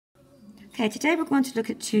Okay, today we're going to look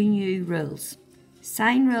at two new rules,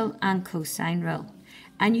 sine rule and cosine rule.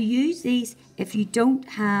 And you use these if you don't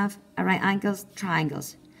have a right angles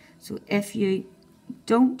triangles. So if you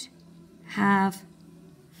don't have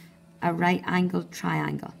a right angled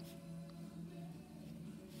triangle.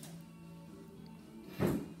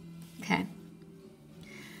 Okay.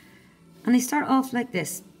 And they start off like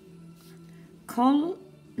this. Call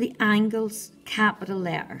the angles capital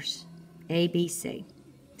letters, A, B, C.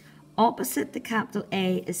 Opposite the capital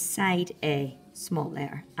A is side A, small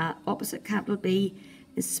letter. Opposite capital B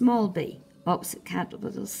is small b. Opposite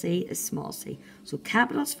capital C is small c. So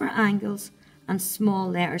capitals for angles and small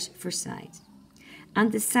letters for sides.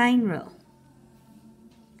 And the sine rule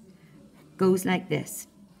goes like this.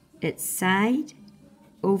 It's side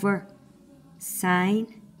over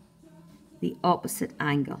sine the opposite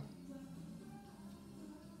angle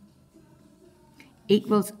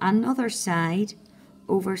equals another side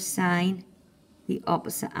over sine the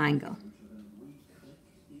opposite angle.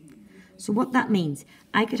 So what that means,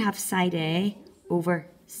 I could have side A over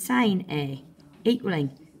sine A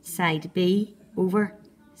equaling side B over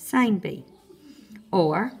sine B.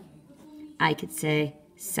 Or I could say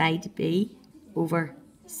side B over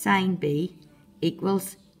sine B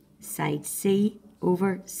equals side C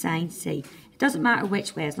over sine C. It doesn't matter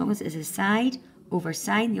which way, as long as it's a side over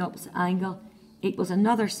sine the opposite angle equals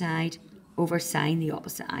another side over sine the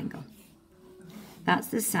opposite angle. That's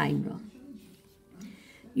the sine rule.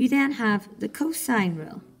 You then have the cosine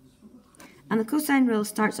rule. And the cosine rule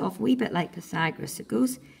starts off a wee bit like Pythagoras. It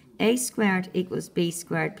goes a squared equals b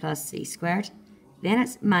squared plus c squared. Then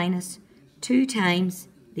it's minus 2 times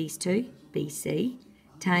these two, bc,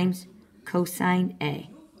 times cosine A.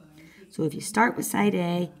 So if you start with side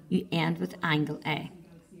A, you end with angle A.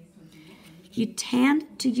 You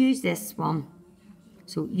tend to use this one.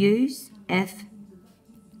 So use if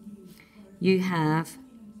you have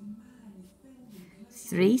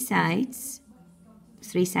three sides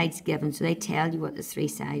given, so they tell you what the three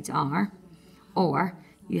sides are, or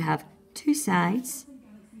you have two sides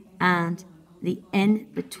and the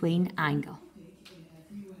in-between angle.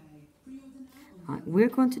 Right, we're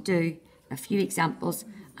going to do a few examples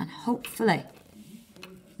and hopefully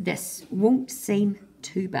this won't seem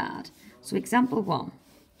too bad. So example 1.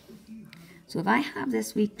 So if I have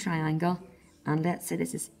this wee triangle and let's say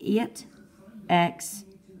this is 8x,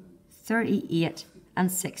 38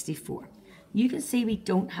 and 64. You can see we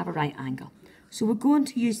don't have a right angle. So we're going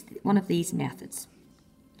to use one of these methods.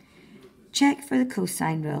 Check for the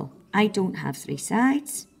cosine rule. I don't have three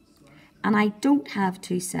sides and I don't have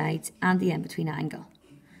two sides and the in-between angle.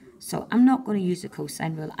 So I'm not going to use the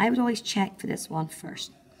cosine rule. I would always check for this one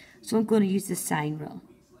first. So I'm going to use the sine rule.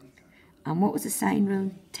 And what was the sine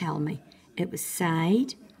rule? Tell me. It was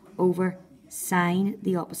side over sine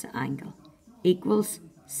the opposite angle equals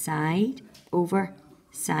side over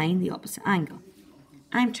sine the opposite angle.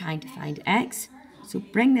 I'm trying to find x, so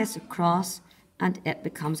bring this across and it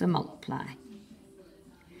becomes a multiply.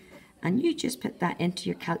 And you just put that into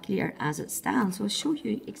your calculator as it stands. So I'll show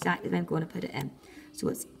you exactly when I'm going to put it in. So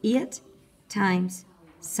it's 8 times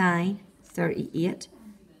sine 38,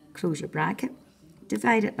 close your bracket,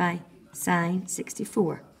 divided by sine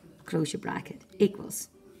 64, close your bracket, equals.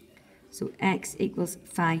 So x equals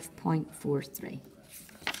 5.43.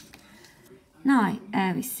 Now,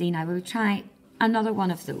 we will try another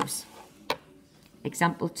one of those.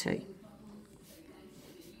 Example 2.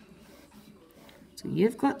 So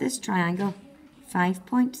you've got this triangle,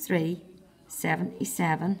 5.3,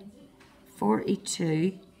 77,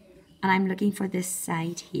 42, and I'm looking for this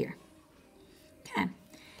side here. Okay.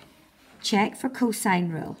 Check for cosine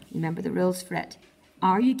rule. Remember the rules for it.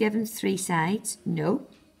 Are you given three sides? No.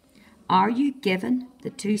 Are you given the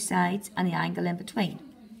two sides and the angle in between?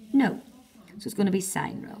 No. So it's going to be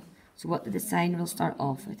sine rule. So what did the sine rule start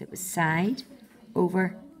off with? It was side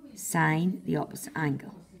over sine the opposite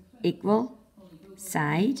angle equal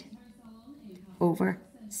side over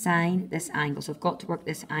sine this angle. So I've got to work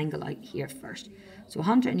this angle out here first. So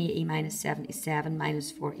 180 minus 77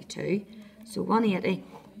 minus 42. So 180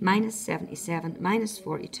 minus 77 minus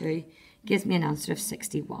 42 gives me an answer of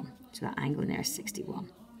 61. So that angle in there is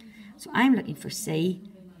 61. So I'm looking for C.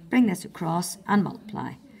 Bring this across and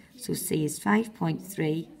multiply. So C is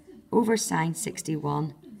 5.3 over sine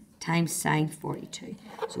 61 times sine 42.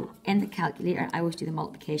 So in the calculator, I always do the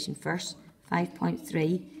multiplication first.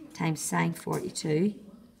 5.3 times sine 42,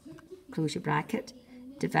 close your bracket,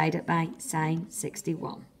 divided by sine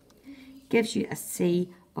 61. Gives you a C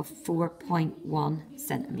of 4.1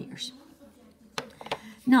 centimetres.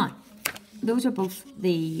 Now, those are both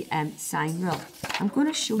the sine rule. I'm going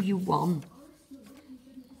to show you one.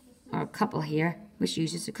 All or a couple here which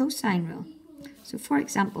uses the cosine rule. So for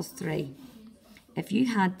example 3, if you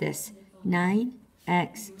had this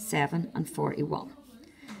 9x, 7 and 41.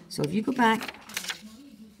 So if you go back,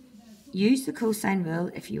 use the cosine rule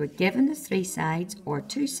if you were given the 3 sides or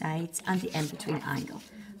 2 sides and the in-between angle.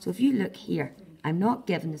 So if you look here, I'm not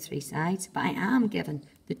given the 3 sides, but I am given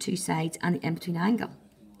the 2 sides and the in-between angle.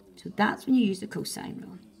 So that's when you use the cosine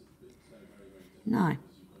rule. Now,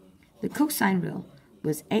 the cosine rule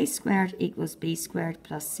was a squared equals b squared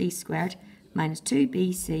plus c squared minus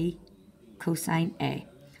 2bc cosine a.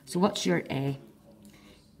 So what's your a?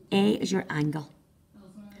 A is your angle.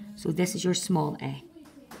 So this is your small a.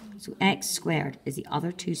 So x squared is the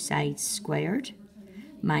other 2 sides squared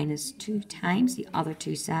minus 2 times the other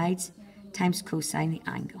 2 sides times cosine the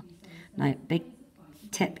angle. Now, big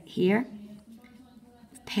tip here,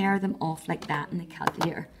 pair them off like that in the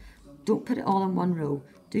calculator. Don't put it all in one row.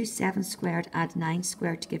 Do 7 squared, add 9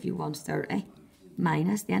 squared to give you 130,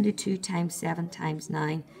 minus, then do 2 times 7 times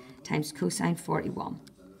 9 times cosine 41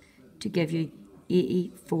 to give you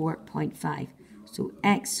 84.5. So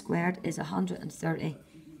x squared is 130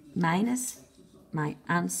 minus my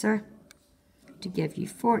answer to give you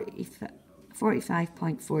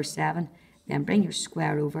 45.47. Then bring your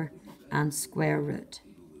square over and square root.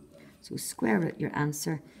 So square root your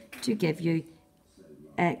answer to give you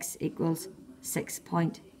x equals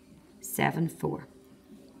 6.74.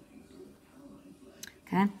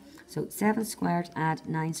 Okay, so 7 squared, add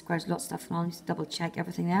 9 squared, lots of stuff going on, just double check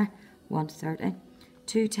everything there. 130.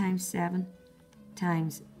 2 times 7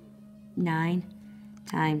 times 9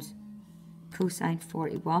 times cosine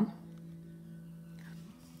 41.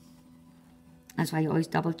 That's why you always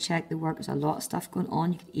double check the work. There's a lot of stuff going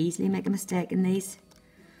on. You could easily make a mistake in these.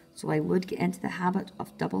 So I would get into the habit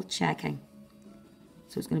of double checking.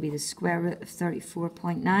 So it's going to be the square root of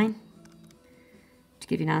 34.9 to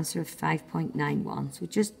give you an answer of 5.91. So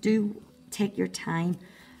just do take your time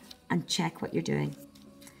and check what you're doing.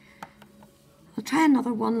 I'll try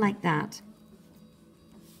another one like that.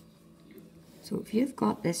 So if you've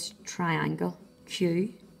got this triangle,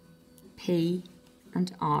 Q, P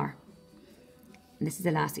and R, and this is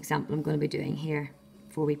the last example I'm going to be doing here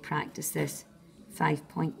before we practice this,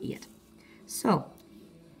 5.8. So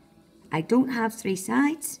I don't have 3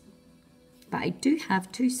 sides, but I do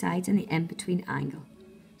have 2 sides in the in-between angle.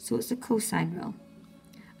 So it's the cosine rule.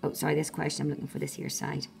 Oh, sorry, this question, I'm looking for this here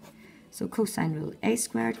side. So cosine rule, a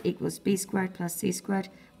squared equals b squared plus c squared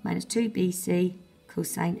minus 2bc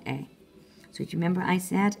cosine a. So if you remember I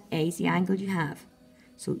said a is the angle you have.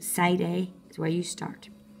 So side A is where you start.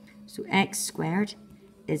 So x squared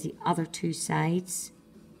is the other 2 sides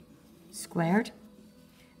squared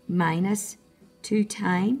minus 2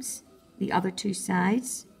 times the other 2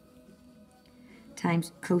 sides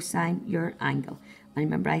times cosine your angle. And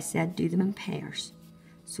remember I said do them in pairs.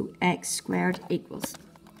 So x squared equals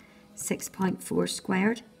 6.4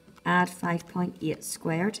 squared, add 5.8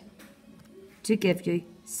 squared to give you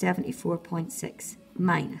 74.6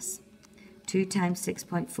 minus 2 times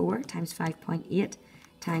 6.4 times 5.8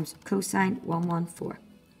 times cosine 114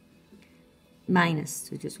 minus,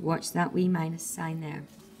 so just watch that wee minus sign there,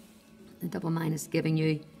 the double minus giving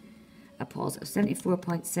you a positive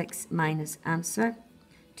 74.6 minus answer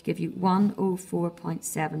to give you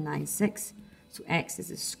 104.796. So x is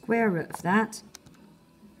the square root of that,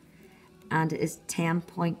 and it is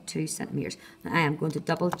 10.2 centimetres. Now I am going to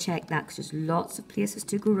double check that because there's lots of places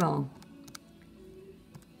to go wrong.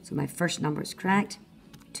 So my first number is correct.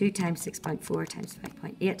 2 times 6.4 times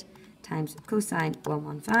 5.8 times cosine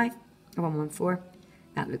 115 or 114.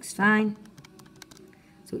 That looks fine.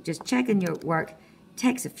 So just checking your work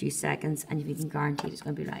takes a few seconds and you can guarantee it's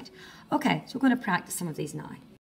going to be right. Okay, so we're going to practice some of these now.